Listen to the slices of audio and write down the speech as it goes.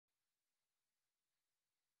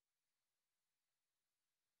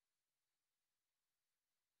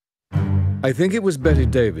I think it was Betty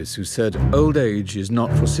Davis who said, old age is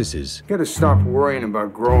not for sissies. You gotta stop worrying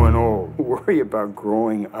about growing old. Worry about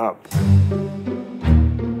growing up.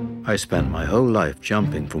 I spent my whole life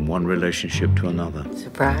jumping from one relationship to another.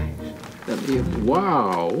 Surprise.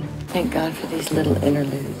 Wow. Thank God for these little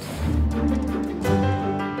interludes.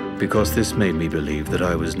 Because this made me believe that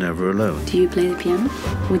I was never alone. Do you play the piano?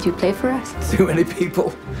 Would you play for us? Too many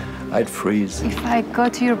people. I'd freeze. If I go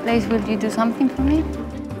to your place, will you do something for me?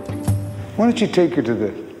 Why don't you take her to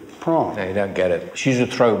the prom? No, you don't get it. She's a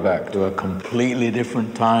throwback to a completely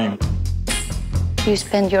different time. You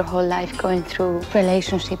spend your whole life going through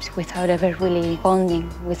relationships without ever really bonding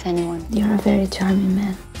with anyone. You're a very charming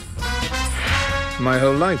man. My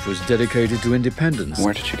whole life was dedicated to independence.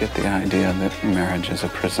 Where did you get the idea that marriage is a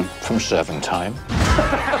prison? From serving time.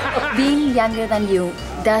 Being younger than you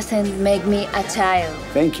doesn't make me a child.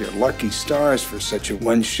 Thank your lucky stars for such a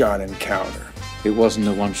one-shot encounter. It wasn't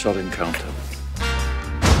a one-shot encounter.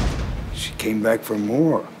 She came back for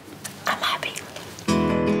more. I'm happy.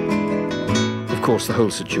 Of course, the whole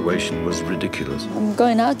situation was ridiculous. I'm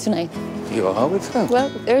going out tonight. You are with her? Well,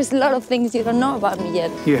 there's a lot of things you don't know about me yet.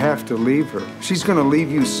 You have to leave her. She's gonna leave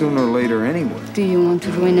you sooner or later anyway. Do you want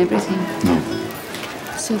to ruin everything? No.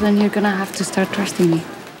 So then you're gonna have to start trusting me.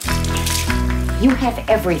 You have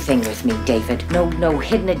everything with me, David. No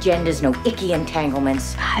hidden agendas, no icky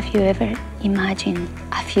entanglements. Have you ever imagined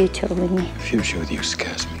a future with me? Future with you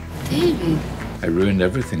scares me. David. I ruined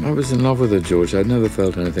everything. I was in love with her, George. I'd never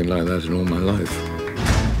felt anything like that in all my life.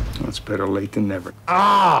 Well, it's better late than never.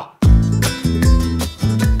 Ah!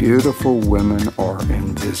 Beautiful women are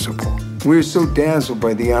invisible. We're so dazzled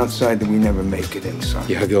by the outside that we never make it inside.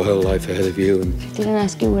 You have your whole life ahead of you, and I didn't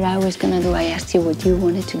ask you what I was gonna do. I asked you what you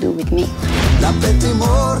wanted to do with me. La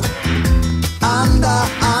petimor, anda,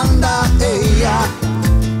 anda ella.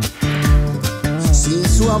 Sin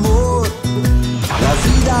su amor, la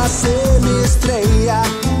vida se me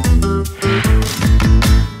estrella.